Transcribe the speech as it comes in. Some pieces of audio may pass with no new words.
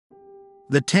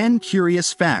The 10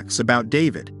 Curious Facts About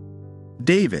David.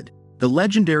 David, the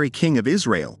legendary king of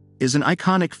Israel, is an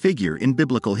iconic figure in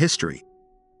biblical history.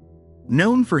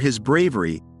 Known for his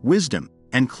bravery, wisdom,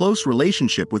 and close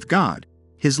relationship with God,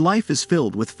 his life is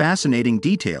filled with fascinating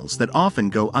details that often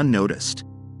go unnoticed.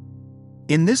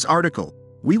 In this article,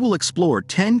 we will explore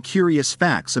 10 curious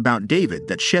facts about David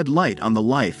that shed light on the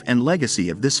life and legacy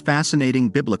of this fascinating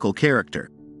biblical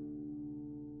character.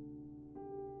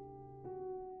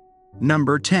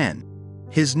 Number 10.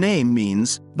 His name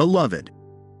means beloved.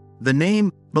 The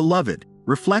name, beloved,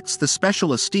 reflects the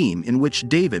special esteem in which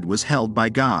David was held by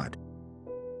God.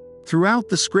 Throughout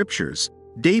the scriptures,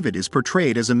 David is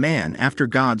portrayed as a man after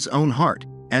God's own heart,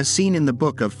 as seen in the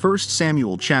book of 1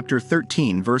 Samuel chapter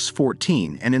 13 verse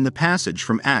 14 and in the passage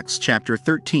from Acts chapter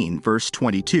 13 verse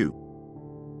 22.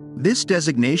 This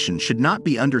designation should not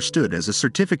be understood as a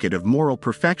certificate of moral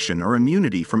perfection or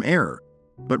immunity from error,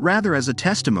 but rather as a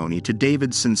testimony to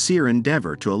David's sincere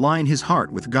endeavor to align his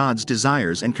heart with God's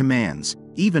desires and commands,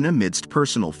 even amidst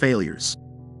personal failures.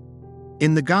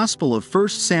 In the Gospel of 1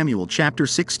 Samuel chapter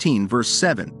 16 verse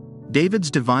 7,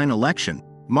 David's divine election,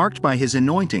 marked by his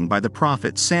anointing by the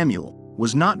prophet Samuel,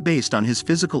 was not based on his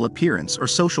physical appearance or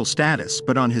social status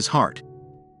but on his heart.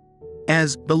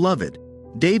 As beloved,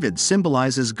 David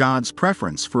symbolizes God's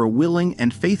preference for a willing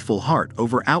and faithful heart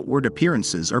over outward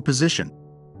appearances or position.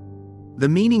 The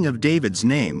meaning of David's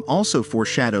name also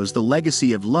foreshadows the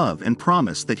legacy of love and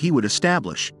promise that he would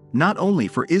establish, not only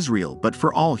for Israel but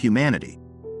for all humanity.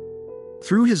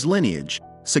 Through his lineage,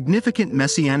 significant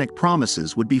messianic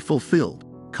promises would be fulfilled,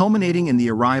 culminating in the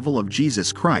arrival of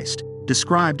Jesus Christ,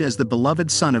 described as the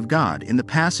beloved Son of God in the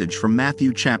passage from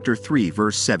Matthew chapter 3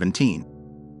 verse 17.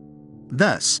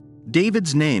 Thus,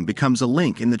 David's name becomes a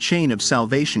link in the chain of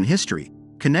salvation history,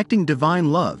 connecting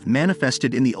divine love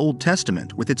manifested in the Old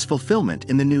Testament with its fulfillment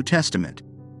in the New Testament.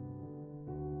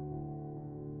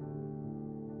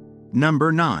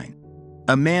 Number 9.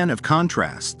 A man of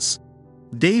contrasts.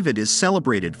 David is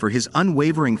celebrated for his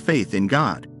unwavering faith in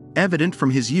God, evident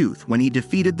from his youth when he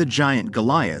defeated the giant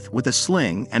Goliath with a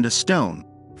sling and a stone,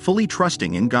 fully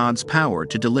trusting in God's power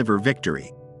to deliver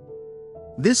victory.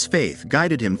 This faith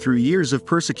guided him through years of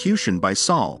persecution by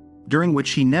Saul, during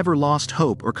which he never lost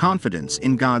hope or confidence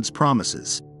in God's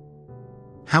promises.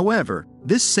 However,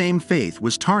 this same faith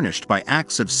was tarnished by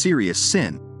acts of serious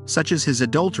sin, such as his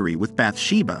adultery with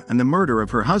Bathsheba and the murder of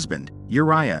her husband,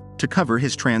 Uriah, to cover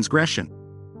his transgression.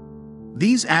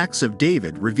 These acts of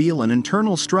David reveal an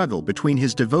internal struggle between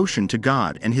his devotion to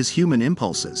God and his human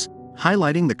impulses,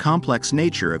 highlighting the complex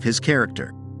nature of his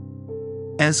character.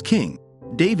 As king,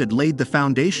 David laid the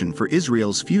foundation for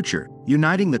Israel's future,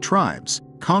 uniting the tribes,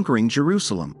 conquering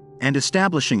Jerusalem, and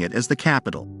establishing it as the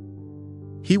capital.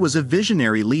 He was a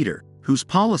visionary leader, whose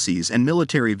policies and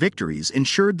military victories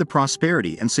ensured the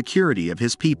prosperity and security of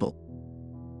his people.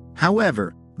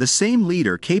 However, the same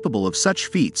leader capable of such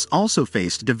feats also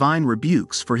faced divine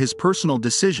rebukes for his personal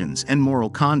decisions and moral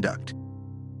conduct.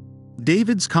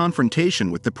 David's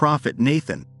confrontation with the prophet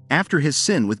Nathan, after his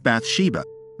sin with Bathsheba,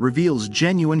 reveals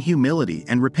genuine humility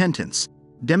and repentance,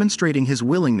 demonstrating his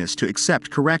willingness to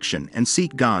accept correction and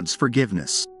seek God's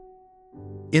forgiveness.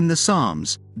 In the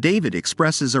Psalms, David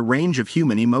expresses a range of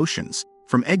human emotions,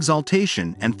 from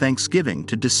exaltation and thanksgiving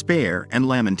to despair and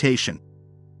lamentation.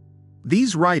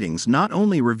 These writings not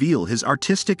only reveal his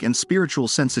artistic and spiritual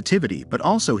sensitivity but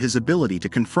also his ability to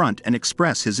confront and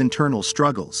express his internal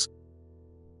struggles.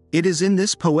 It is in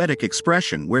this poetic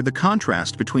expression where the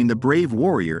contrast between the brave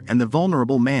warrior and the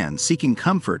vulnerable man seeking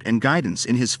comfort and guidance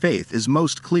in his faith is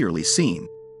most clearly seen.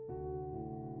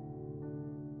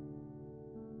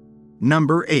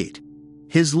 Number 8.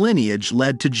 His lineage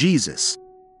led to Jesus.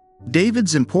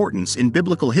 David's importance in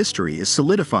biblical history is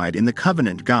solidified in the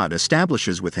covenant God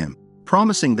establishes with him,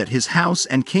 promising that his house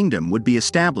and kingdom would be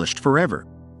established forever,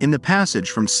 in the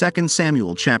passage from 2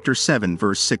 Samuel chapter 7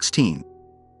 verse 16.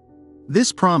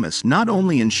 This promise not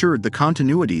only ensured the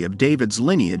continuity of David's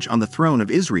lineage on the throne of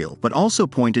Israel but also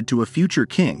pointed to a future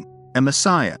king, a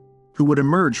Messiah, who would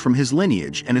emerge from his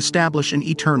lineage and establish an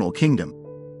eternal kingdom.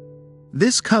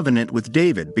 This covenant with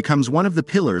David becomes one of the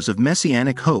pillars of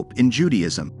messianic hope in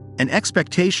Judaism, an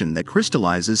expectation that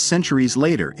crystallizes centuries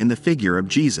later in the figure of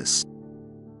Jesus.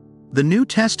 The New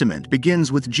Testament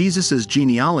begins with Jesus'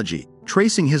 genealogy,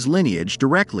 tracing his lineage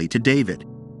directly to David.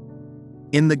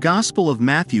 In the Gospel of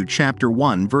Matthew chapter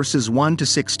 1 verses 1 to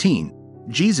 16,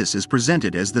 Jesus is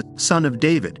presented as the Son of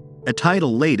David, a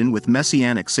title laden with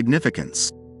messianic significance.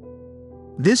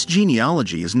 This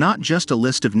genealogy is not just a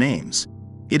list of names.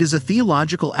 It is a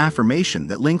theological affirmation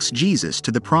that links Jesus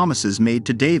to the promises made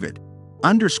to David,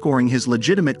 underscoring his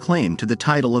legitimate claim to the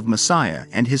title of Messiah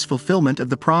and his fulfillment of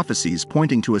the prophecies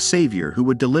pointing to a Savior who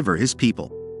would deliver his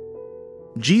people.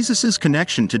 Jesus'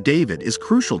 connection to David is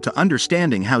crucial to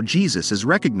understanding how Jesus is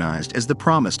recognized as the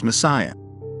promised Messiah.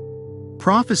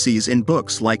 Prophecies in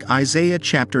books like Isaiah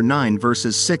chapter 9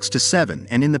 verses 6 to 7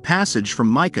 and in the passage from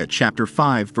Micah chapter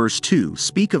 5 verse 2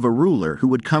 speak of a ruler who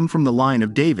would come from the line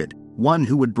of David, one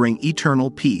who would bring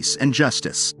eternal peace and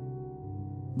justice.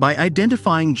 By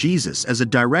identifying Jesus as a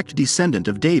direct descendant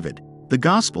of David, the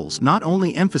Gospels not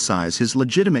only emphasize his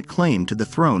legitimate claim to the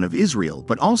throne of Israel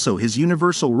but also his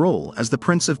universal role as the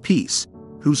Prince of Peace,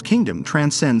 whose kingdom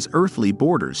transcends earthly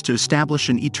borders to establish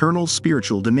an eternal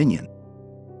spiritual dominion.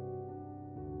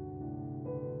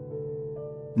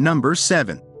 Number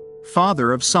 7.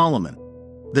 Father of Solomon.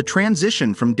 The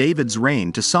transition from David's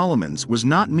reign to Solomon's was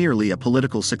not merely a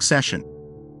political succession.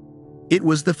 It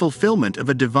was the fulfillment of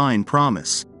a divine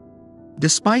promise.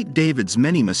 Despite David's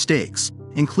many mistakes,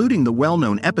 including the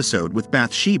well-known episode with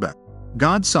Bathsheba,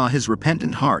 God saw his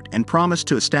repentant heart and promised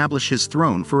to establish his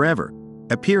throne forever,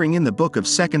 appearing in the book of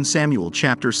 2 Samuel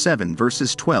chapter 7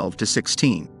 verses 12 to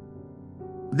 16.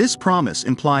 This promise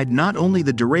implied not only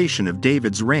the duration of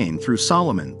David's reign through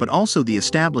Solomon but also the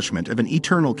establishment of an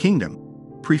eternal kingdom,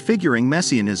 prefiguring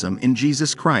messianism in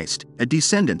Jesus Christ, a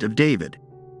descendant of David.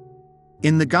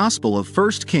 In the Gospel of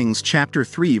 1 Kings chapter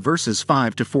 3 verses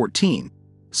 5 to 14,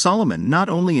 Solomon not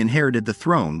only inherited the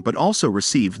throne but also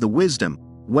received the wisdom,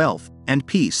 wealth, and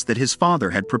peace that his father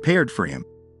had prepared for him.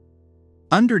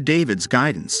 Under David's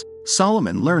guidance,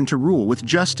 Solomon learned to rule with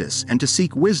justice and to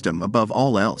seek wisdom above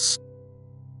all else.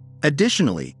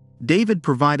 Additionally, David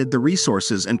provided the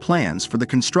resources and plans for the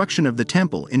construction of the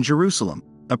temple in Jerusalem,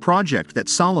 a project that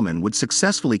Solomon would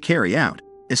successfully carry out,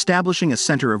 establishing a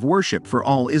center of worship for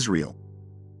all Israel.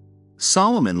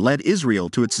 Solomon led Israel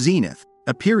to its zenith,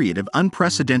 a period of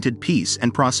unprecedented peace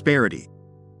and prosperity.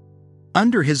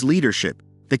 Under his leadership,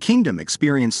 the kingdom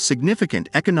experienced significant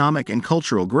economic and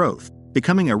cultural growth,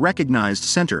 becoming a recognized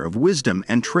center of wisdom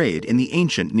and trade in the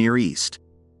ancient Near East.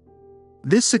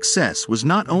 This success was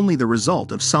not only the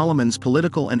result of Solomon's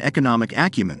political and economic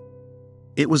acumen,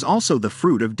 it was also the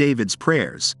fruit of David's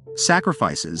prayers,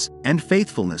 sacrifices, and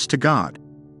faithfulness to God.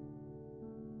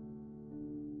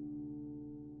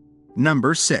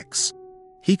 Number 6.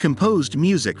 He composed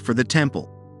music for the temple.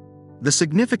 The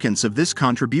significance of this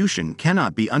contribution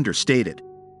cannot be understated.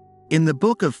 In the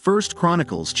book of 1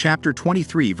 Chronicles chapter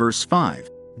 23 verse 5,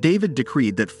 David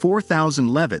decreed that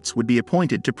 4,000 Levites would be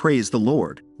appointed to praise the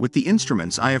Lord, with the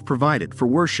instruments I have provided for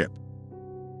worship.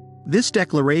 This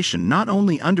declaration not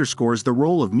only underscores the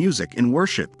role of music in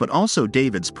worship but also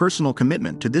David's personal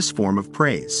commitment to this form of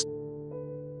praise.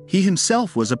 He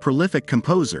himself was a prolific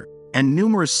composer, and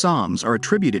numerous psalms are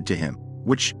attributed to him,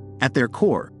 which, at their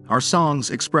core, are songs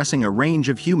expressing a range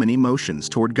of human emotions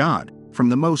toward God, from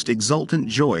the most exultant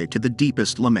joy to the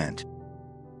deepest lament.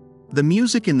 The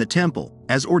music in the temple,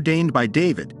 as ordained by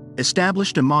David,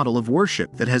 established a model of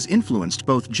worship that has influenced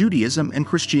both Judaism and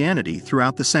Christianity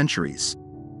throughout the centuries.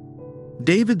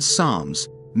 David's psalms,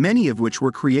 many of which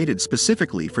were created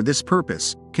specifically for this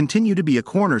purpose, continue to be a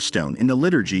cornerstone in the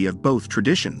liturgy of both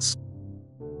traditions.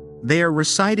 They are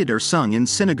recited or sung in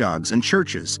synagogues and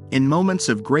churches, in moments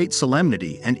of great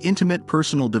solemnity and intimate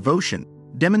personal devotion,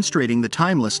 demonstrating the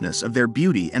timelessness of their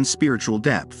beauty and spiritual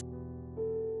depth.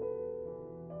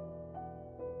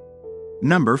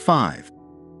 Number 5.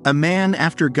 A man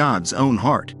after God's own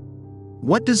heart.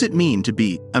 What does it mean to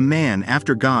be a man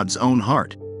after God's own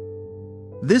heart?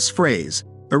 This phrase,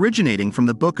 originating from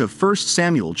the book of 1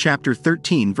 Samuel chapter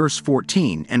 13 verse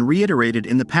 14 and reiterated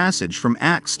in the passage from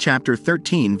Acts chapter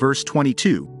 13 verse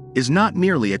 22, is not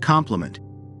merely a compliment.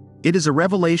 It is a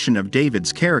revelation of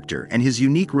David's character and his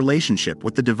unique relationship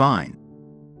with the divine.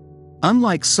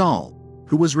 Unlike Saul,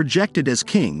 who was rejected as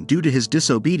king due to his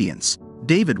disobedience,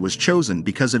 David was chosen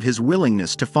because of his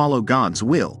willingness to follow God's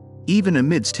will, even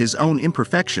amidst his own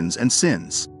imperfections and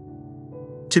sins.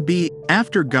 To be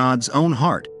after God's own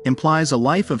heart implies a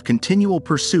life of continual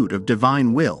pursuit of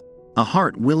divine will, a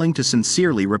heart willing to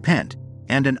sincerely repent,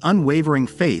 and an unwavering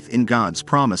faith in God's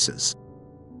promises.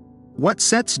 What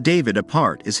sets David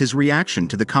apart is his reaction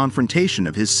to the confrontation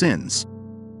of his sins.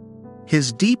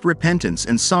 His deep repentance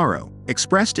and sorrow,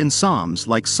 expressed in Psalms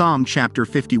like Psalm chapter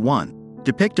 51,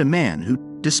 depict a man who,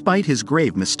 despite his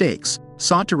grave mistakes,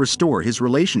 sought to restore his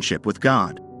relationship with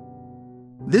God.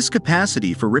 This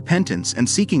capacity for repentance and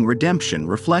seeking redemption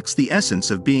reflects the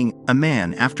essence of being a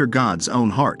man after God's own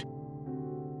heart.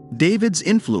 David's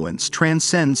influence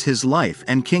transcends his life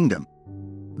and kingdom.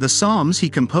 The Psalms he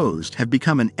composed have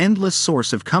become an endless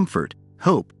source of comfort,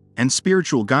 hope, and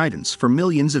spiritual guidance for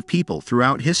millions of people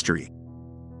throughout history,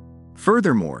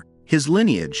 Furthermore, his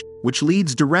lineage, which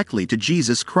leads directly to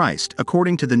Jesus Christ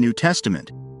according to the New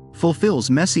Testament, fulfills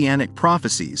messianic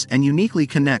prophecies and uniquely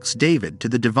connects David to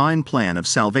the divine plan of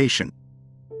salvation.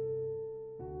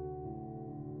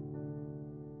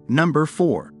 Number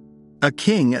 4. A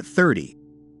king at 30.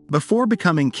 Before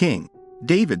becoming king,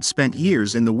 David spent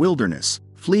years in the wilderness,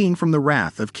 fleeing from the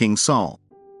wrath of King Saul.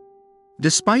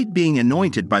 Despite being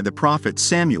anointed by the prophet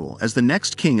Samuel as the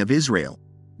next king of Israel,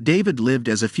 David lived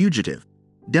as a fugitive,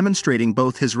 demonstrating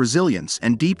both his resilience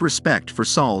and deep respect for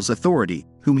Saul's authority,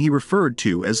 whom he referred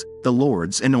to as the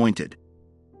Lord's anointed.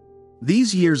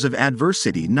 These years of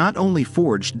adversity not only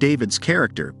forged David's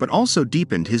character but also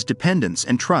deepened his dependence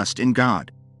and trust in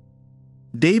God.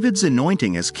 David's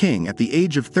anointing as king at the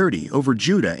age of 30 over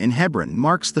Judah in Hebron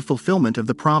marks the fulfillment of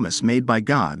the promise made by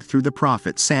God through the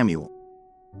prophet Samuel.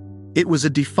 It was a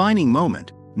defining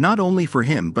moment, not only for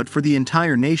him but for the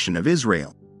entire nation of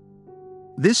Israel.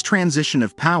 This transition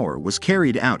of power was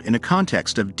carried out in a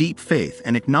context of deep faith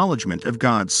and acknowledgement of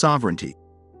God's sovereignty.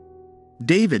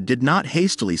 David did not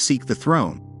hastily seek the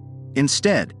throne.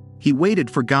 Instead, he waited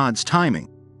for God's timing,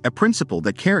 a principle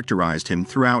that characterized him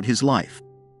throughout his life.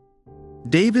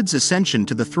 David's ascension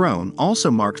to the throne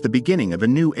also marked the beginning of a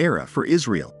new era for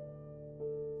Israel.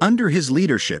 Under his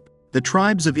leadership, the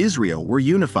tribes of Israel were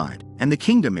unified, and the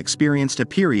kingdom experienced a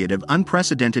period of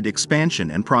unprecedented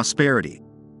expansion and prosperity.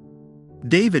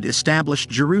 David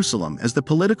established Jerusalem as the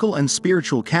political and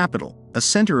spiritual capital, a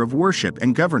center of worship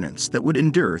and governance that would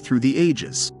endure through the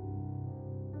ages.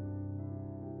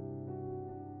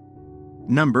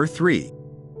 Number 3.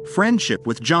 Friendship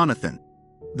with Jonathan.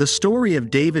 The story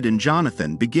of David and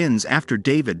Jonathan begins after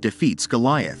David defeats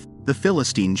Goliath, the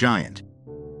Philistine giant.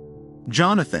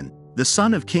 Jonathan, the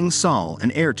son of King Saul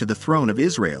and heir to the throne of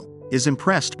Israel, is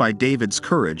impressed by David's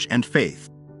courage and faith.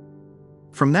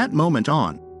 From that moment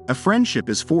on, a friendship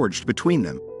is forged between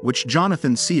them, which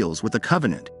Jonathan seals with a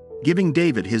covenant, giving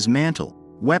David his mantle,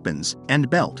 weapons, and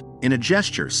belt, in a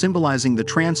gesture symbolizing the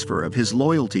transfer of his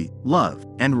loyalty, love,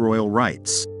 and royal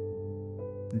rights.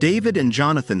 David and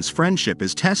Jonathan's friendship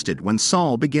is tested when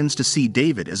Saul begins to see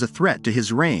David as a threat to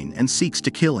his reign and seeks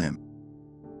to kill him.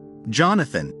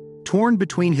 Jonathan, torn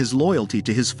between his loyalty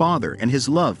to his father and his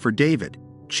love for David,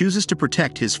 chooses to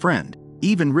protect his friend,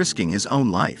 even risking his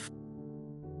own life.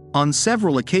 On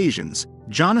several occasions,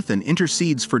 Jonathan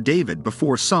intercedes for David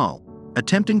before Saul,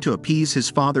 attempting to appease his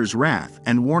father's wrath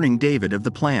and warning David of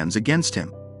the plans against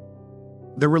him.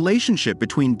 The relationship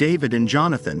between David and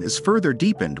Jonathan is further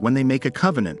deepened when they make a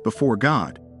covenant before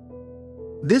God.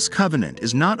 This covenant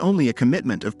is not only a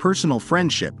commitment of personal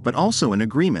friendship but also an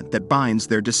agreement that binds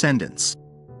their descendants.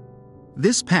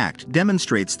 This pact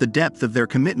demonstrates the depth of their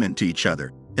commitment to each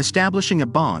other, establishing a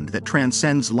bond that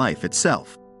transcends life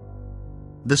itself.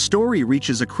 The story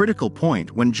reaches a critical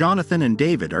point when Jonathan and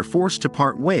David are forced to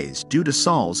part ways due to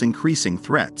Saul's increasing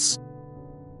threats.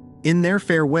 In their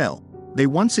farewell, they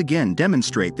once again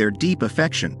demonstrate their deep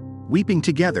affection, weeping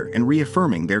together and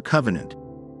reaffirming their covenant.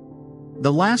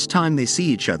 The last time they see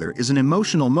each other is an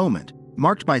emotional moment,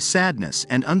 marked by sadness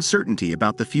and uncertainty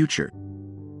about the future.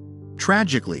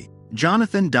 Tragically,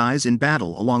 Jonathan dies in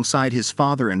battle alongside his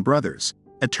father and brothers,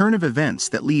 a turn of events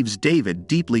that leaves David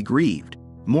deeply grieved,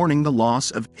 mourning the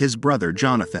loss of his brother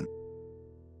Jonathan.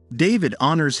 David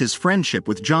honors his friendship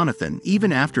with Jonathan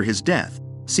even after his death,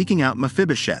 seeking out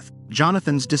Mephibosheth,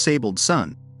 Jonathan's disabled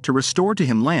son, to restore to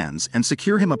him lands and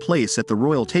secure him a place at the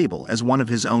royal table as one of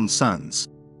his own sons.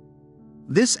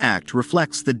 This act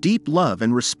reflects the deep love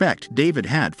and respect David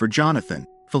had for Jonathan,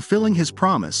 fulfilling his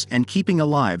promise and keeping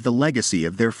alive the legacy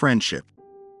of their friendship.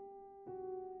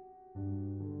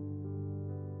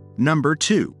 Number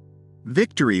 2.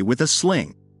 Victory with a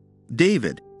sling.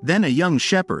 David, then a young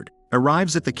shepherd,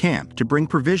 arrives at the camp to bring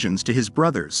provisions to his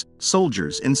brothers,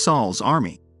 soldiers in Saul's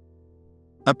army.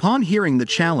 Upon hearing the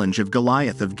challenge of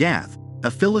Goliath of Gath,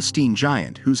 a Philistine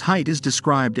giant whose height is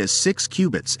described as 6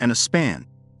 cubits and a span,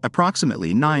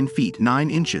 approximately 9 feet 9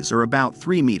 inches or about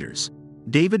 3 meters,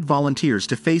 David volunteers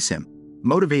to face him,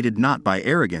 motivated not by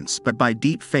arrogance but by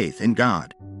deep faith in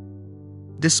God.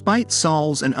 Despite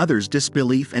Saul's and others'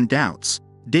 disbelief and doubts,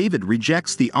 David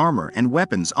rejects the armor and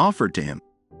weapons offered to him,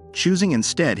 choosing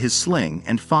instead his sling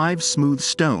and 5 smooth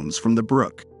stones from the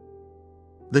brook.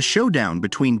 The showdown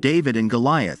between David and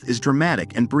Goliath is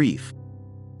dramatic and brief.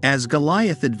 As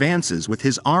Goliath advances with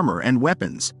his armor and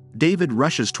weapons, David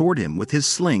rushes toward him with his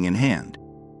sling in hand.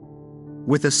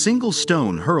 With a single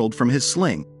stone hurled from his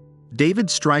sling, David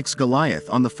strikes Goliath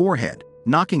on the forehead,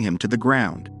 knocking him to the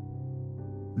ground.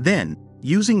 Then,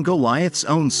 using Goliath's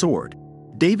own sword,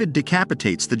 David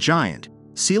decapitates the giant,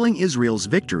 sealing Israel's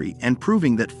victory and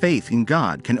proving that faith in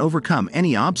God can overcome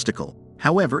any obstacle,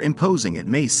 however imposing it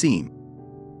may seem.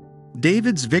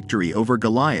 David's victory over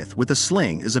Goliath with a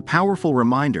sling is a powerful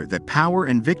reminder that power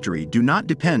and victory do not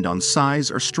depend on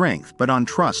size or strength but on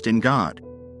trust in God.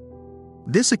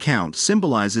 This account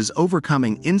symbolizes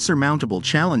overcoming insurmountable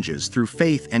challenges through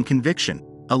faith and conviction,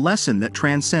 a lesson that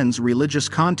transcends religious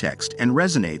context and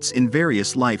resonates in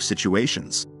various life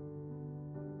situations.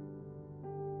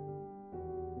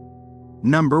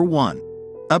 Number 1.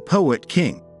 A Poet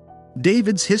King.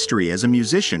 David's history as a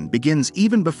musician begins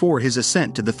even before his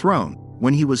ascent to the throne,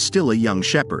 when he was still a young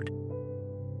shepherd.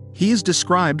 He is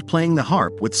described playing the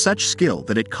harp with such skill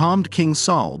that it calmed King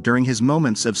Saul during his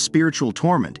moments of spiritual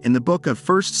torment in the book of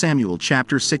 1 Samuel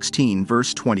chapter 16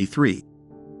 verse 23.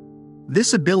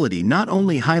 This ability not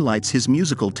only highlights his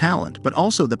musical talent but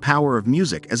also the power of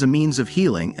music as a means of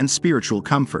healing and spiritual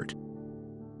comfort.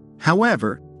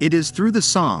 However, it is through the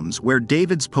Psalms where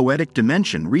David's poetic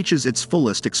dimension reaches its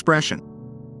fullest expression.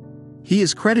 He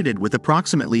is credited with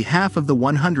approximately half of the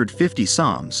 150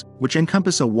 Psalms, which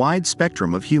encompass a wide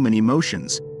spectrum of human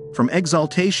emotions, from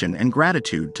exaltation and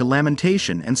gratitude to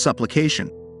lamentation and supplication.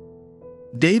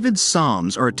 David's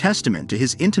Psalms are a testament to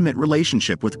his intimate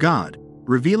relationship with God,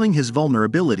 revealing his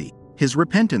vulnerability, his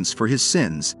repentance for his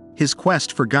sins, his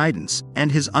quest for guidance,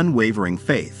 and his unwavering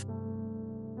faith.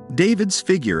 David's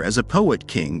figure as a poet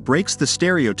king breaks the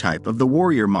stereotype of the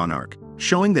warrior monarch,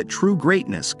 showing that true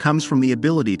greatness comes from the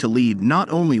ability to lead not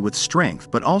only with strength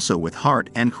but also with heart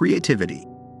and creativity.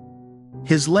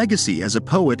 His legacy as a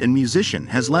poet and musician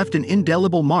has left an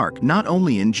indelible mark not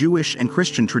only in Jewish and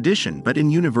Christian tradition but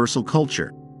in universal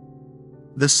culture.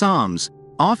 The Psalms,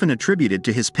 often attributed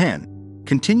to his pen,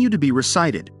 continue to be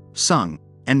recited, sung,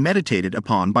 and meditated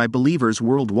upon by believers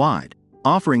worldwide,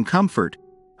 offering comfort,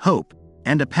 hope,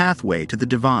 and a pathway to the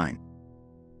divine.